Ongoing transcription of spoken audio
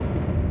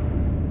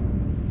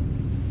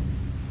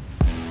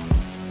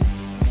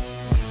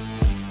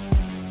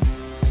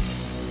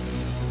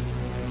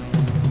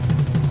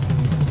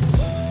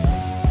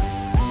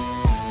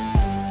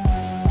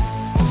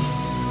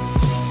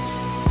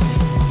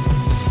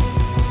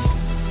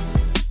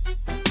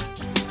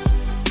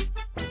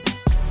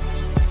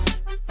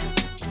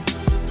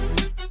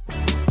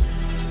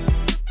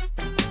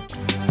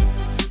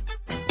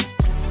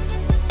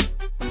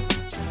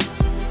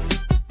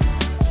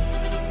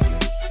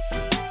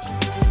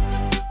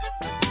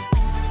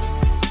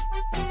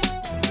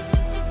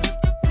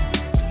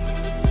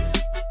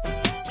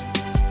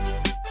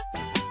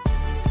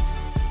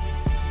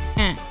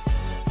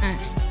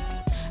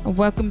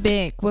Welcome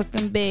back.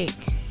 Welcome back.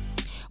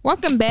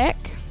 Welcome back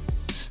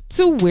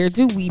to Where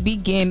Do We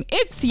Begin?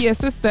 It's your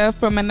sister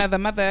from another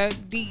mother,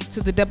 D to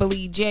the double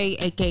E-J,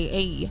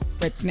 aka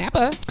Red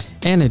Snapper.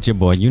 And it's your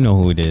boy, you know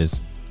who it is.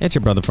 It's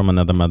your brother from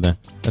another mother.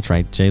 That's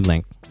right, J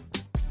Link.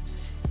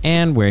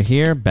 And we're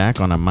here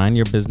back on a Mind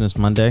Your Business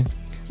Monday.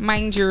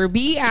 Mind your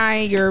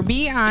BI, your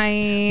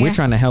BI. We're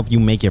trying to help you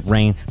make it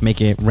rain,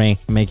 make it rain,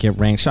 make it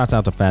rain. Shouts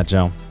out to Fat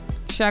Joe.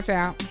 Shouts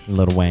out.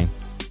 Lil Wayne.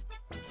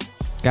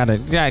 Gotta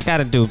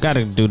do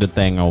the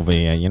thing over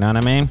here. You know what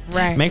I mean?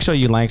 Right. Make sure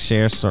you like,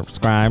 share,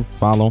 subscribe,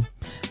 follow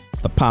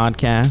the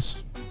podcast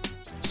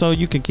so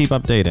you can keep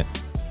updated.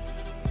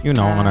 You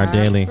know, on our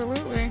daily.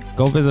 Absolutely.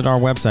 Go visit our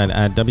website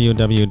at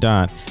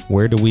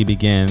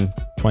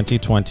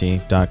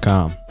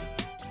www.wheredowebegin2020.com.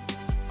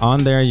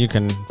 On there, you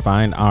can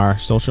find our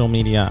social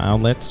media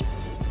outlets.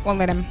 We'll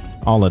let him.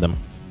 All of them.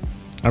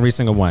 Every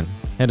single one.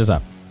 Hit us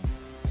up.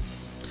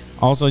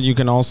 Also, you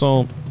can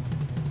also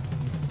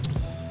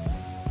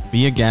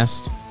be a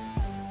guest.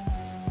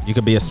 You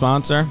could be a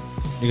sponsor.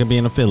 You could be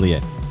an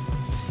affiliate.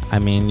 I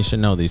mean, you should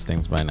know these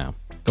things by now.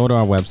 Go to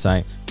our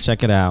website.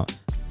 Check it out.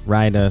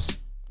 Write us.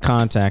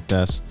 Contact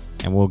us.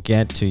 And we'll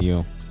get to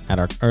you at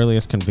our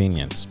earliest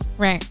convenience.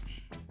 Right.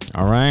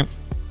 All right?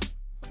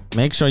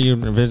 Make sure you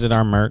visit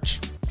our merch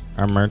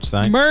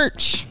site.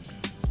 Merch.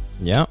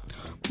 Yep.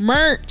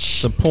 Merch.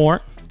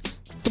 Support.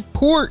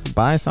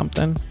 Buy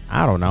something.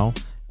 I don't know.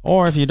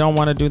 Or if you don't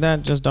want to do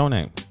that, just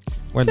donate.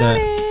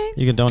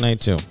 You can donate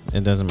too.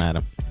 It doesn't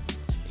matter.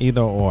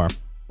 Either or.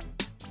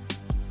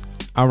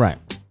 All right.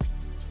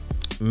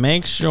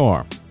 Make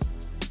sure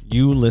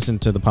you listen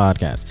to the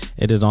podcast.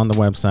 It is on the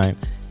website.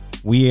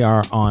 We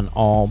are on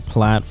all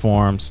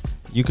platforms.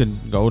 You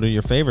could go to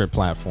your favorite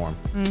platform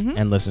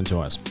and listen to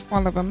us.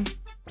 All of them.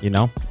 You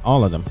know,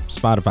 all of them.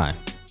 Spotify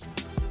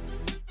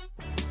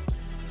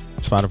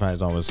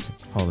is always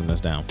holding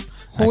us down.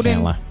 I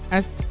can't lie.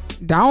 Us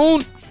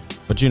down.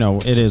 But you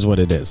know, it is what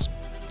it is.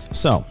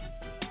 So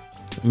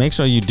make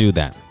sure you do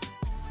that.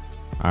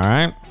 All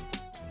right.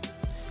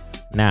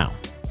 Now,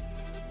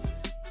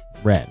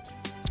 Red.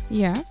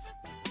 Yes.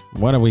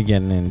 What are we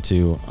getting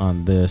into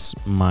on this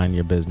Mind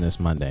Your Business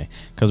Monday?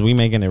 Because we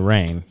making it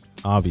rain,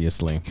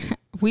 obviously.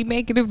 We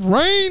making it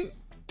rain.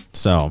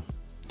 So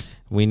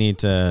we need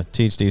to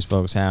teach these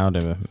folks how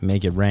to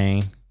make it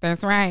rain.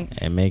 That's right.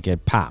 And make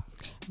it pop.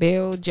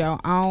 Build your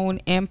own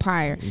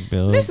empire.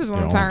 This is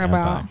what I'm talking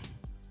about.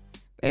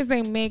 They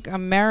say make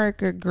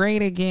America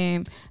great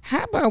again.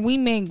 How about we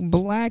make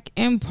black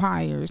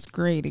empires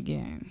great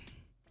again?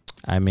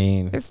 I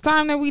mean, it's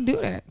time that we do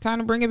that. Time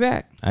to bring it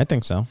back. I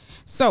think so.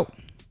 So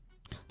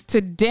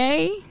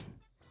today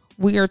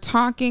we are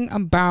talking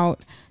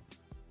about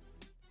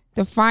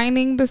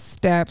defining the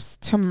steps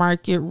to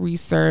market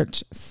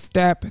research.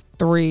 Step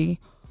 3.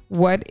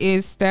 What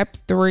is step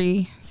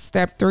 3?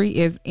 Step 3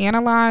 is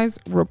analyze,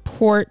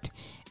 report,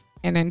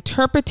 and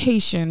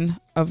interpretation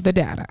of the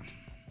data.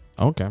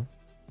 Okay.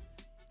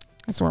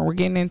 That's what we're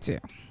getting into.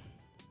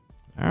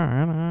 All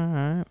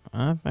right.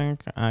 I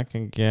think I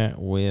can get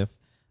with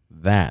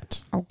that.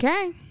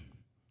 Okay.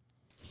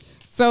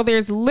 So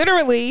there's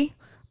literally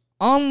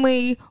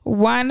only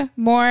one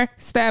more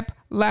step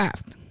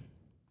left.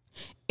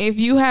 If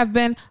you have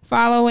been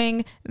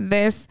following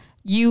this,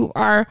 you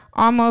are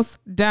almost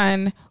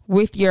done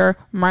with your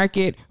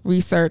market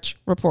research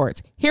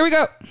reports. Here we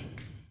go.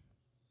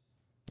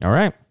 All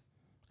right.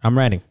 I'm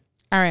ready.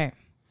 All right.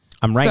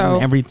 I'm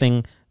writing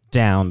everything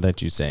down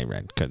that you say,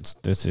 Red, because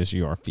this is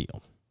your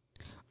field.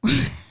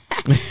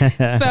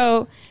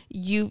 So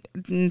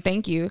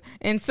thank you.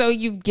 And so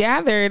you've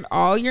gathered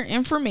all your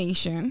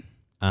information.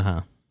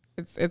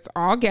 It's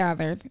all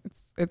gathered.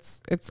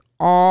 It's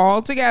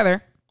all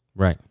together.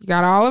 Right. You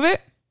got all of it?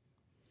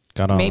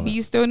 Got all Maybe of it.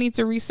 You still need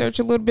to research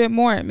a little bit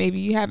more. Maybe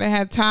you haven't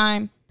had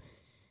time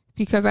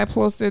because I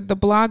posted the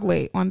blog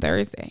late on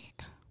Thursday.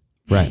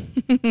 Right.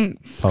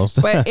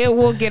 Post. But it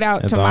will get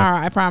out tomorrow.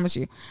 I promise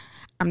you.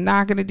 I'm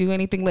not going to do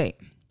anything late.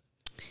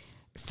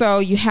 So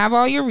you have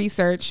all your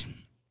research.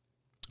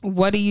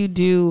 What do you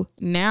do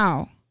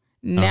now?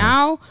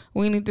 Now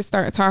we need to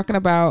start talking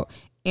about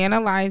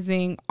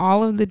analyzing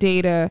all of the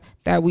data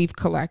that we've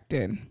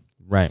collected.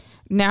 Right.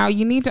 Now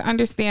you need to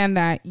understand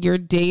that your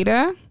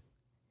data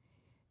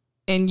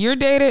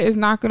is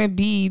not going to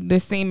be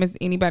the same as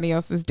anybody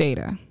else's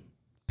data,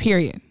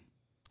 period.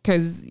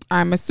 Because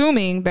I'm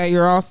assuming that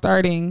you're all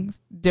starting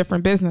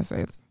different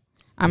businesses.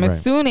 I'm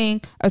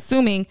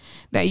assuming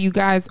that you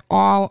guys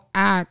all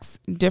ask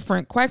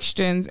different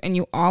questions and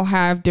you all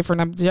have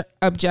different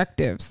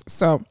objectives.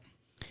 So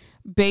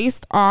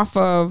based off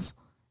of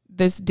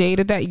this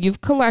data that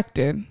you've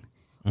collected,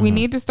 we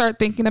need to start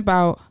thinking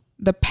about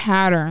the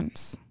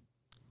patterns.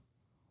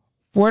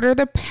 What are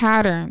the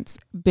patterns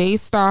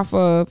based off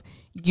of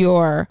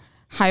your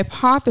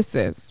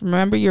hypothesis?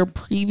 Remember your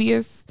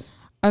previous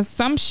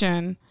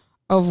assumption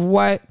of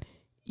what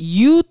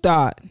you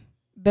thought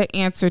the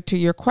answer to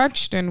your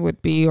question would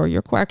be, or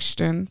your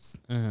questions.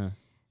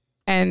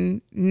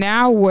 And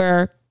now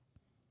we're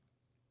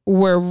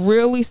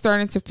really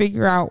starting to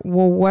figure out,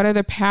 well, what are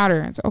the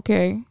patterns?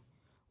 Okay,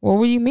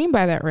 What do you mean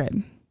by that,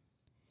 Red?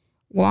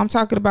 Well, I'm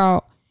talking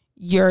about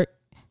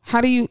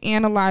how do you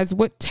analyze,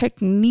 what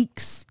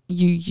techniques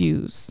you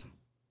use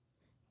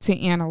to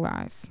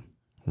analyze.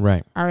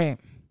 Right. All right.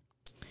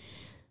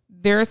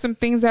 There are some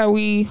things that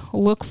we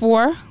look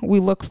for. We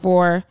look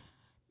for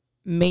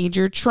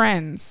major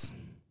trends,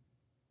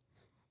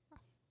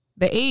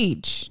 the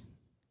age,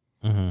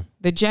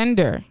 the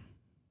gender.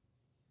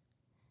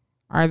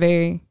 Are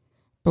they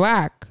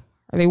black?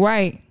 Are they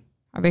white?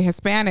 Are they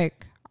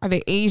Hispanic? Are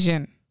they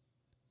Asian?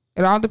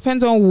 It all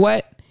depends on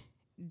what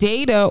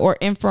data or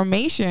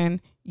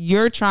information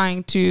you're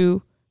trying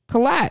to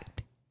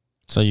collect.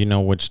 So you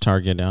know which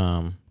target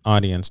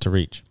audience to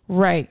reach.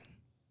 Right.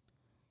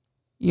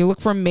 You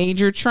look for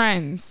major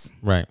trends.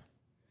 Right.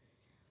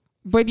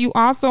 But you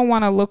also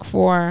want to look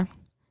for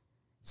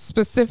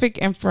specific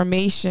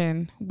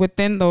information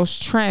within those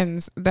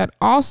trends that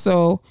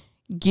also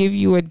give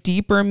you a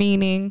deeper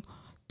meaning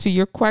to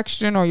your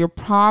question or your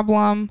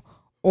problem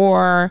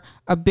or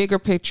a bigger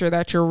picture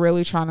that you're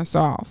really trying to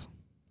solve.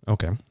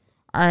 Okay.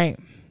 All right.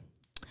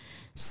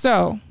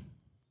 So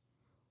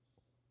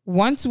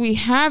once we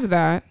have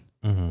that,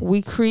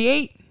 we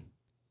create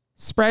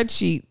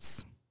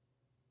spreadsheets.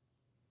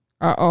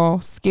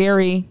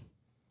 Scary.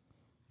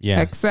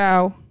 Yeah.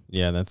 Excel.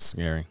 Yeah, that's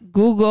scary.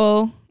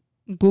 Google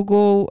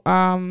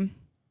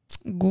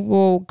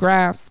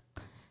Graphs.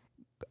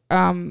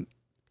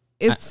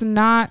 It's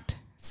not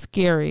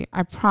scary.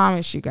 I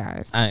promise you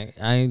guys.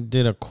 I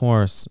did a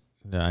course.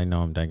 I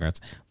know I'm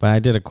digressing, but I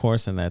did a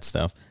course in that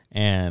stuff,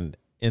 and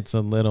it's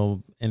a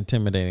little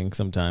intimidating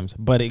sometimes,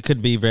 but it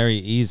could be very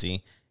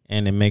easy,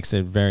 and it makes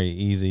it very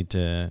easy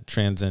to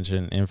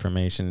transition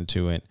information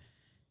to it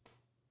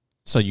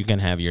so you can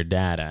have your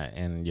data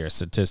and your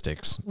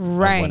statistics,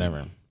 right? Or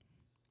whatever.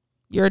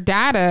 Your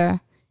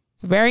data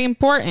is very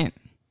important.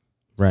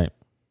 Right.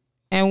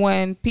 And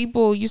when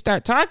you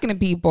start talking to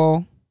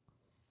people,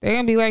 they're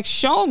going to be like,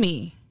 show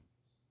me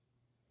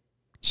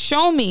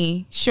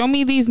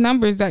these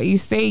numbers that you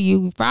say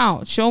you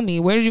found. Show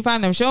me. Where did you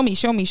find them? Show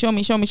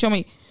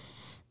me.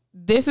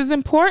 This is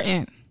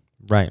important.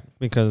 Right.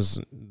 Because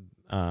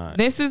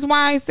this is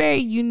why I say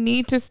you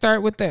need to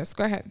start with this.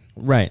 Go ahead.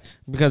 Right.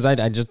 Because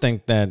I just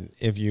think that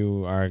if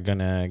you are going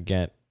to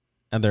get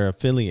other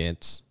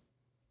affiliates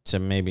to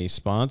maybe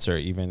sponsor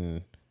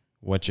even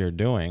what you're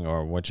doing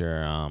or what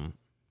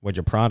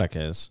your product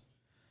is,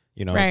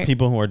 you know, right.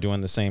 People who are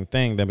doing the same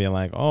thing, they'll be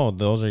like, oh,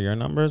 those are your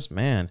numbers,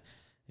 man,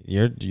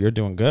 you're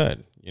doing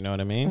good. You know what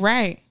I mean?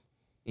 Right.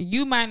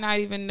 You might not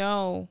even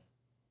know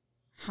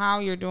how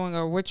you're doing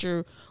or what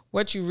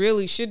you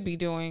really should be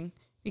doing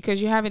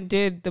because you haven't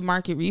did the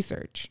market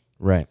research.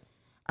 Right.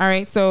 All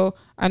right. So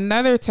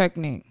another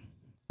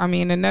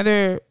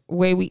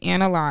way we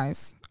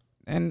analyze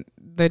and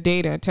the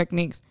data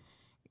techniques,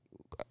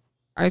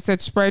 I said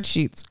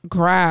spreadsheets,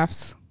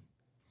 graphs,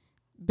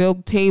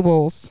 build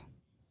tables.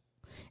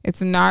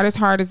 It's not as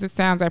hard as it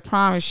sounds, I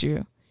promise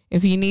you.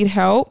 If you need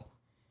help,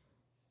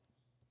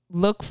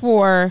 look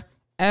for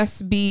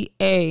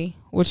SBA,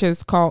 which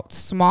is called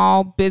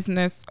Small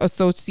Business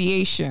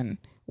Association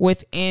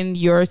within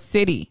your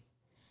city.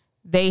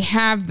 They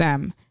have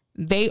them.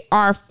 They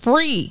are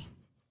free.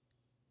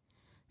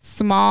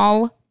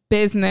 Small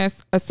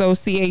Business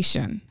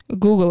Association.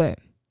 Google it.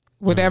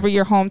 Whatever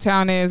your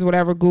hometown is,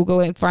 whatever, Google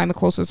it and find the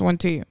closest one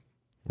to you.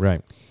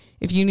 Right.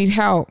 If you need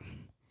help,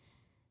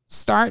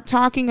 start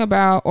talking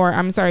about,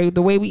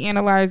 the way we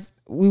analyze,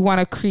 we want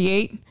to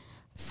create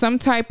some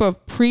type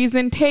of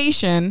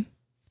presentation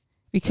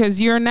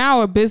because you're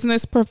now a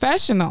business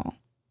professional.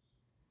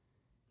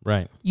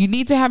 Right. You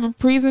need to have a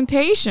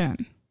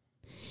presentation.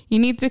 You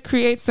need to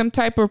create some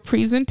type of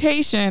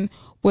presentation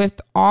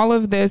with all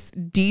of this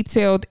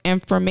detailed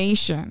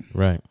information.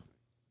 Right.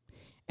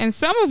 And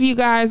some of you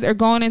guys are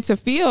going into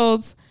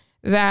fields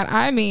that,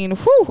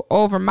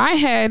 over my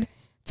head,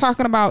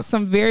 talking about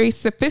some very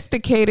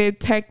sophisticated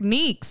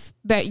techniques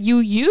that you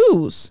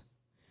use.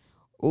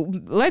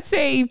 Let's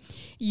say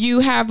you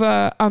have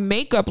a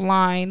makeup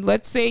line.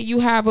 Let's say you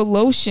have a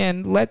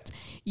lotion.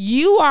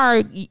 You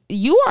are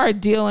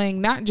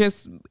dealing not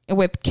just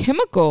with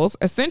chemicals.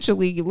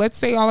 Essentially, let's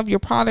say all of your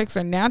products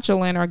are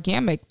natural and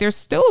organic. There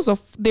still is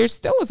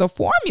a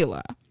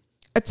formula,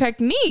 a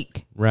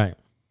technique. Right.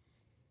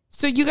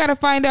 So you got to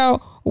find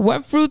out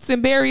what fruits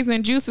and berries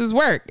and juices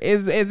work.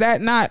 Is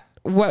that not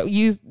what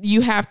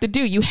you have to do?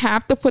 You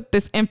have to put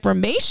this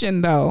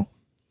information though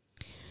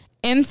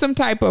in some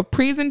type of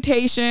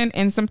presentation,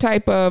 in some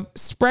type of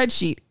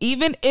spreadsheet.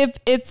 Even if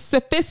it's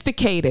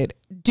sophisticated,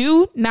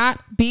 do not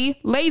be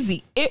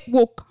lazy. It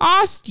will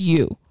cost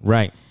you.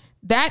 Right.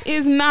 That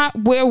is not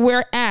where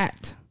we're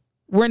at.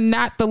 We're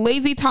not. The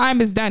lazy time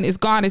is done. It's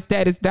gone. It's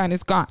dead. It's done.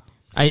 It's gone.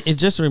 It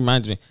just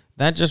reminds me.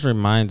 That just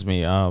reminds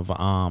me of,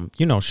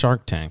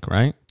 Shark Tank,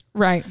 right?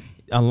 Right.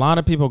 A lot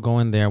of people go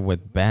in there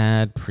with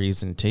bad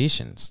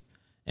presentations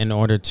in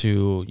order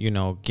to,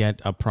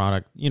 get a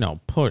product,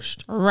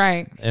 pushed.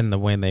 Right. In the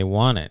way they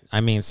want it.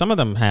 I mean, some of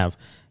them have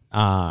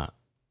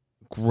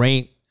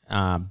great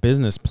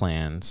business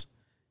plans,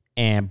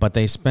 but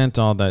they spent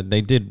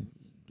they did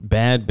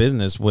bad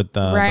business with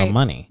the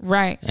money.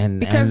 Right.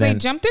 Because they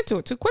jumped into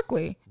it too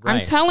quickly. Right.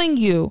 I'm telling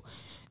you,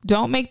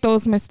 don't make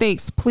those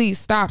mistakes. Please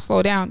stop,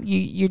 slow down.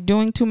 You're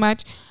doing too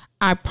much.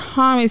 I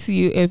promise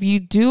you, if you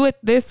do it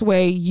this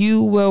way,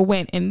 you will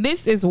win. And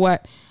this is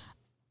what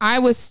I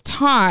was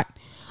taught,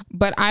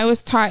 but I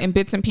was taught in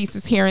bits and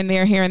pieces here and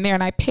there.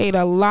 And I paid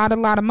a lot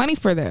of money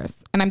for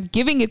this. And I'm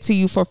giving it to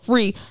you for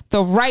free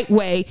the right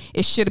way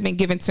it should have been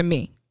given to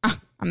me.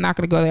 I'm not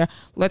going to go there.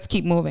 Let's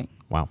keep moving.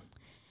 Wow.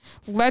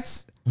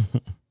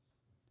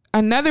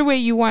 Another way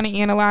you want to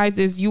analyze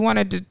is you want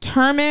to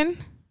determine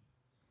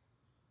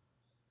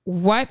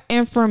what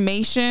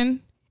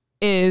information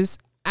is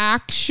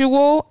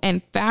actual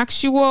and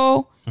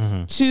factual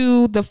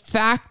to the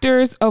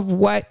factors of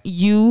what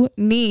you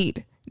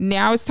need.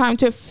 Now it's time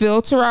to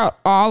filter out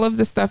all of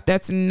the stuff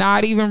that's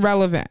not even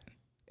relevant.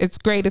 It's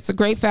great. It's a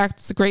great fact.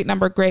 It's a great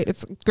number. Great.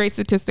 It's a great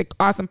statistic.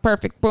 Awesome.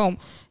 Perfect. Boom.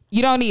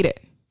 You don't need it.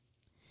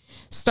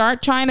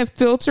 Start trying to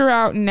filter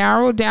out,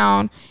 narrow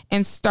down,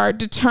 and start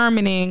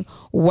determining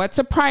what's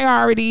a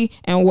priority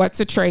and what's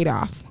a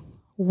trade-off.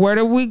 What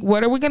are we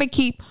going to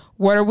keep?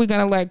 What are we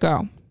going to let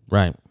go?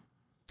 Right.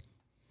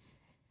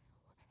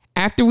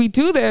 After we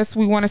do this,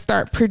 we want to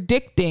start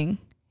predicting.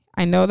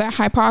 I know that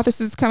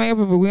hypothesis is coming up,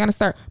 but we want to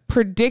start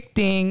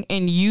predicting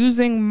and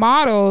using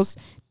models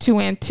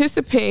to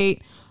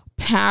anticipate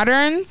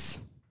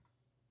patterns,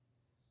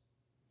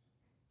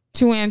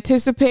 to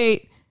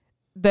anticipate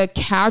the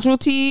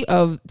casualty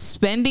of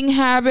spending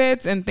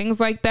habits and things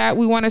like that.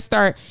 We want to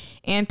start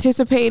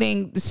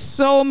anticipating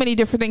so many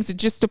different things. It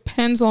just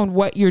depends on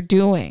what you're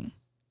doing.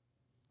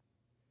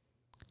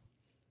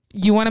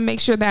 You want to make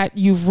sure that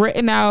you've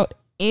written out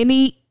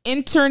any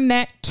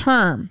internet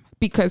term,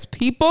 because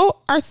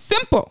people are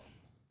simple.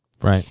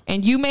 Right.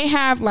 And you may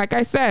have, like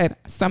I said,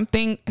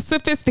 something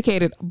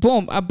sophisticated,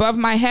 boom, above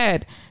my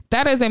head.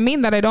 That doesn't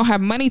mean that I don't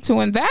have money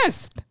to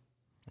invest.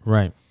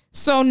 Right.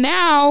 So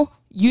now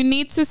you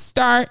need to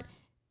start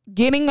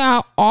getting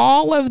out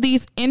all of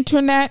these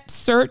internet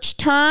search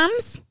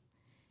terms.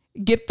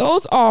 Get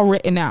those all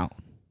written out.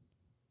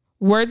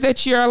 Words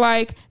that you're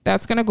like,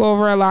 that's going to go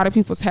over a lot of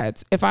people's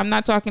heads. If I'm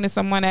not talking to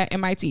someone at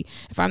MIT,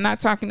 if I'm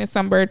not talking to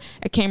somebody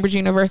at Cambridge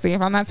University,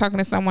 if I'm not talking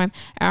to someone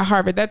at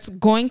Harvard, that's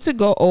going to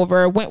go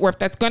over Wentworth.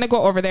 That's going to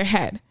go over their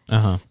head.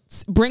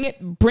 Bring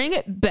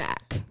it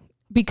back,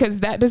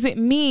 because that doesn't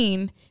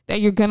mean that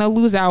you're going to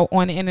lose out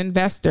on an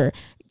investor.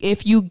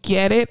 If you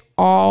get it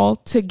all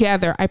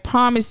together, I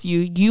promise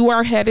you, you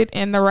are headed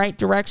in the right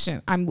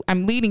direction.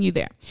 I'm leading you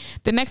there.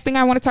 The next thing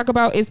I want to talk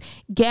about is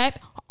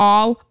get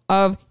all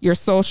of your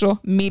social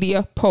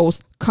media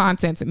post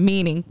content,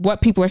 meaning what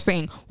people are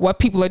saying, what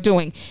people are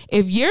doing.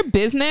 If your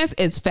business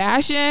is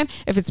fashion,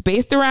 if it's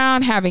based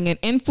around having an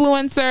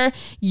influencer,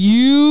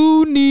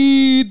 you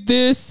need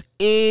this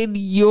in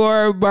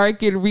your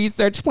market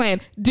research plan.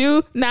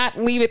 Do not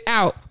leave it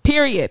out,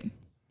 period.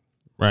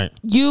 Right.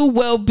 You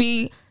will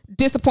be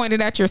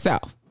disappointed at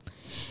yourself.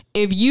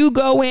 If you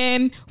go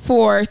in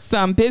for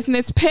some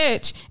business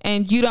pitch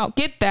and you don't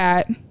get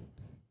that,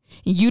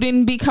 you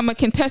didn't become a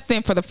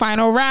contestant for the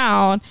final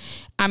round,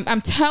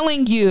 I'm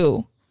telling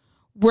you,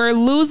 we're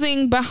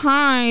losing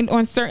behind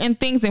on certain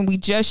things and we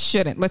just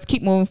shouldn't. Let's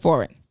keep moving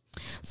forward.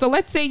 So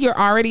let's say you're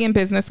already in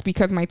business,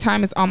 because my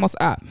time is almost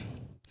up.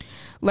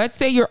 Let's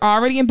say you're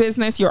already in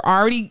business. You've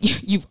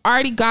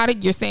already got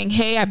it. You're saying,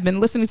 hey, I've been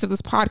listening to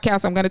this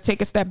podcast. I'm going to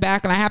take a step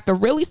back and I have to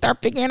really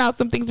start figuring out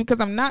some things because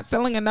I'm not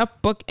selling enough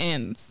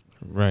bookends.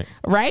 Right.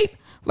 Right?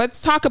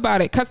 Let's talk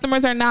about it.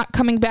 Customers are not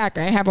coming back.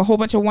 I have a whole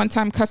bunch of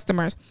one-time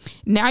customers.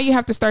 Now you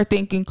have to start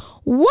thinking,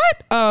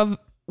 what of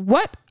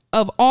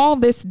all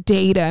this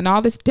data and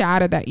all this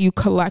data that you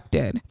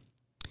collected,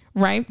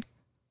 right?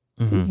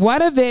 Mm-hmm.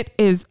 What of it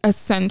is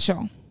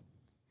essential?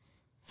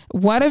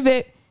 What of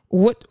it,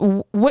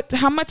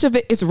 how much of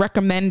it is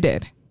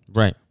recommended?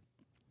 Right.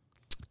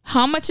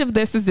 How much of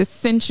this is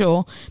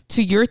essential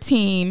to your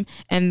team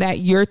and that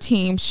your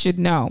team should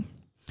know?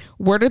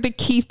 What are the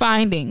key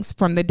findings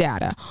from the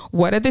data?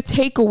 What are the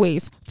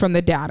takeaways from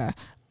the data?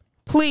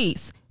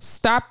 Please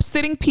stop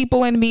sitting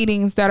people in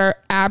meetings that are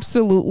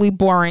absolutely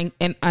boring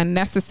and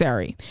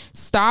unnecessary.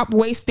 Stop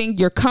wasting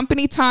your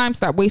company time.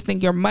 Stop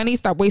wasting your money.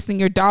 Stop wasting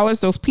your dollars.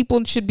 Those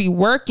people should be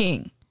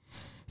working.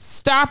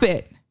 Stop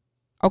it.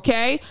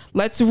 Okay?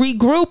 Let's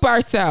regroup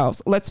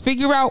ourselves. Let's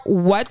figure out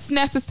what's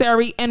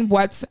necessary and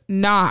what's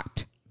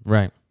not.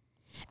 Right.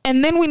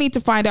 And then we need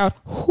to find out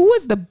who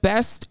is the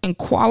best and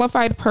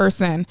qualified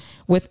person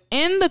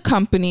within the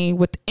company,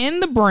 within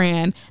the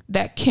brand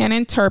that can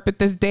interpret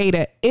this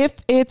data. If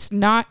it's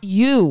not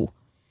you,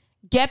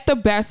 get the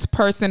best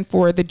person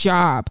for the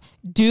job.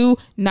 Do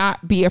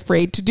not be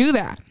afraid to do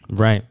that.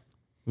 Right.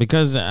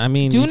 Because, I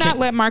mean, do not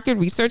let market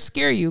research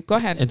scare you. Go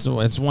ahead.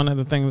 It's one of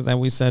the things that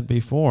we said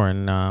before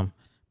in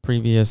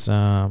previous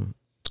Mind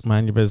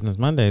Your Business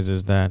Mondays,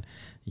 is that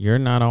you're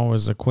not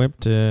always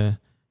equipped to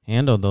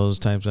handle those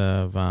types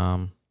of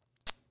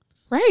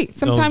right.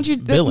 Sometimes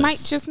it might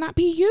just not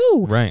be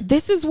you. Right.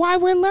 This is why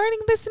we're learning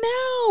this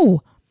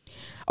now.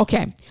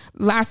 Okay.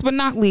 Last but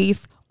not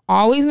least,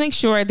 Always make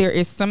sure there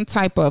is some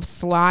type of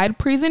slide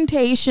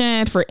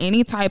presentation for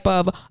any type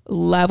of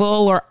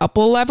level or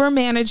upper level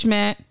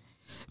management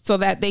so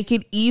that they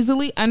can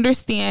easily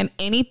understand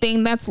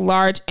anything that's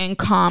large and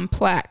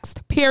complex,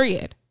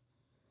 period.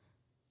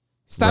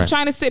 Stop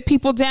trying to sit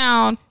people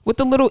down with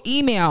a little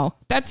email.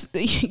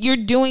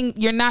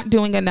 You're not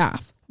doing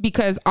enough,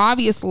 because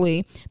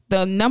obviously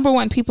the number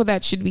one people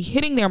that should be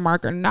hitting their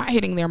mark are not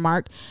hitting their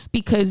mark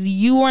because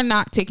you are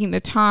not taking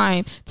the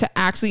time to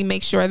actually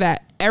make sure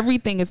that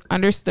everything is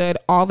understood.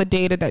 All the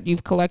data that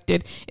you've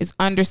collected is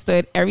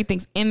understood.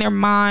 Everything's in their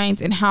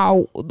minds and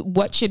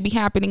what should be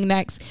happening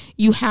next.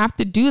 You have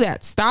to do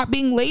that. Stop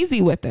being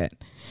lazy with it.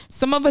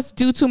 Some of us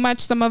do too much.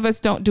 Some of us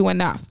don't do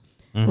enough,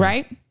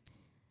 right?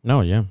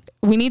 No, yeah.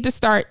 We need to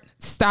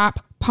stop,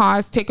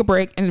 pause, take a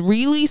break, and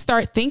really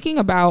start thinking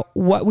about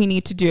what we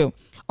need to do.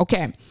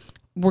 Okay,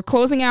 we're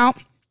closing out.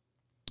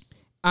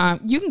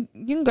 You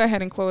can go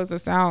ahead and close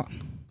this out.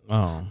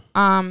 Oh.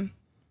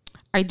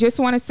 I just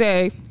want to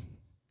say,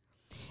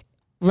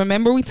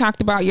 remember we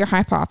talked about your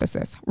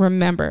hypothesis.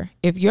 Remember,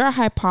 if your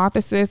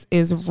hypothesis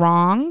is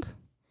wrong,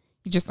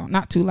 you just don't,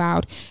 not too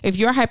loud. If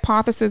your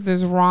hypothesis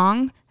is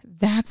wrong,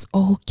 that's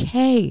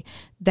okay.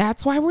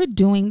 That's why we're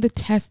doing the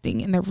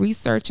testing and the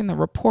research and the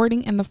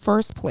reporting in the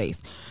first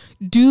place.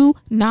 Do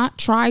not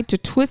try to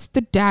twist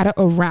the data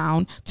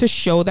around to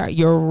show that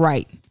you're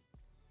right.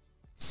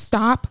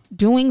 Stop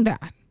doing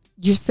that.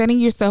 You're setting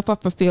yourself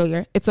up for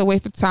failure. It's a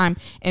waste of time,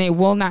 and it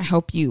will not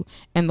help you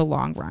in the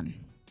long run.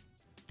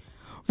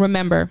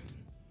 Remember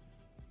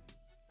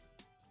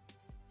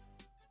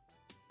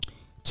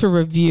to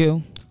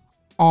review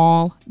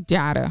all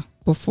data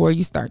before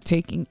you start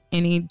taking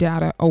any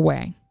data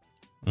away.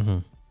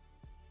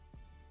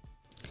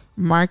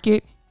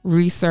 Market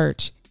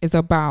research is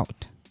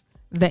about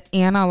the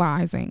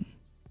analyzing,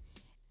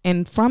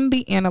 and from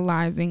the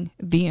analyzing,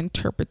 the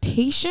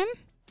interpretation,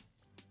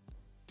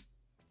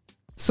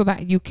 so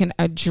that you can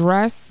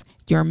address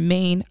your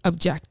main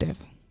objective.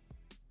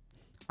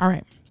 All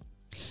right.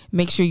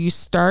 Make sure you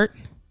start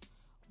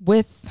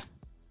with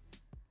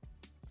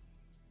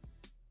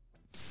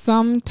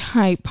some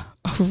type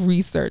of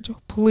research,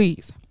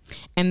 please.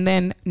 And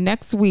then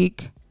next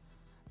week,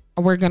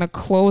 we're going to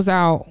close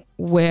out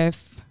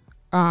with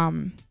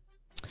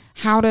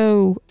how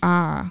to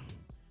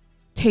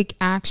take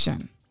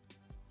action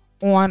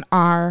on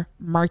our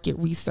market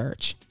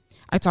research.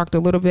 I talked a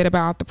little bit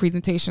about the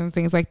presentation and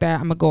things like that.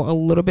 I'm going to go a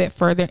little bit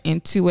further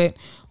into it,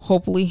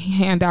 hopefully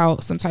hand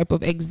out some type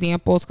of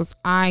examples, because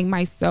I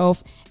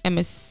myself am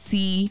a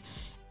C,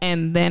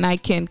 and then I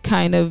can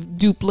kind of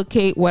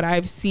duplicate what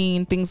I've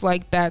seen, things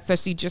like that,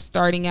 especially just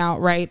starting out,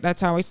 right?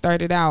 That's how I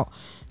started out.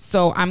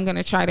 So I'm going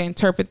to try to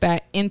interpret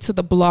that into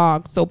the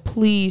blog. So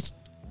please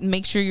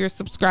make sure you're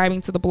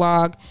subscribing to the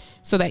blog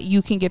so that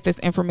you can get this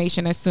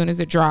information as soon as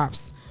it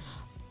drops.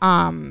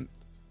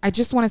 I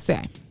just want to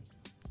say,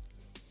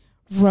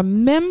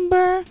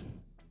 remember,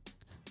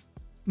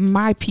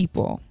 my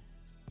people,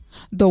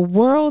 the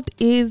world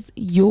is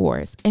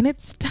yours, and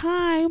it's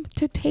time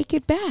to take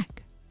it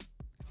back.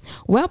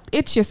 Well,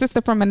 it's your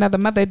sister from another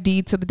mother,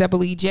 D to the double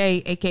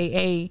EJ,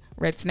 aka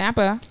Red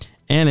Snapper.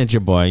 And it's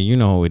your boy, you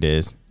know who it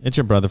is. It's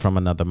your brother from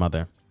another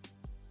mother,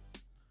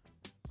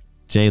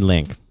 J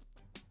Link.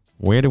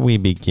 Where do we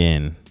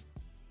begin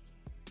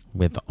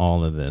with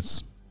all of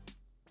this?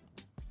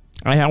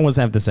 I always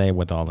have to say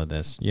with all of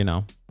this,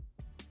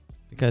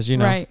 because,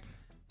 right.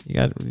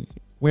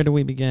 Where do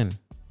we begin?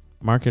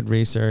 Market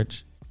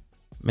research,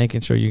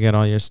 making sure you get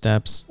all your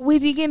steps. We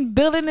begin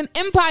building an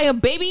empire,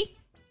 baby.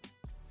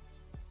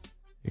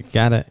 You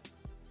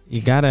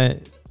gotta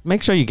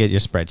make sure you get your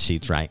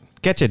spreadsheets right.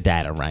 Get your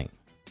data right.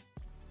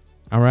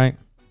 All right.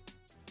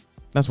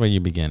 That's where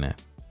you begin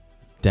at.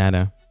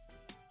 Data,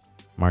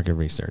 market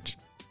research.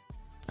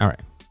 All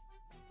right.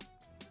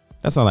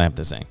 That's all I have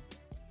to say.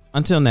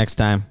 Until next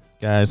time,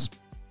 guys.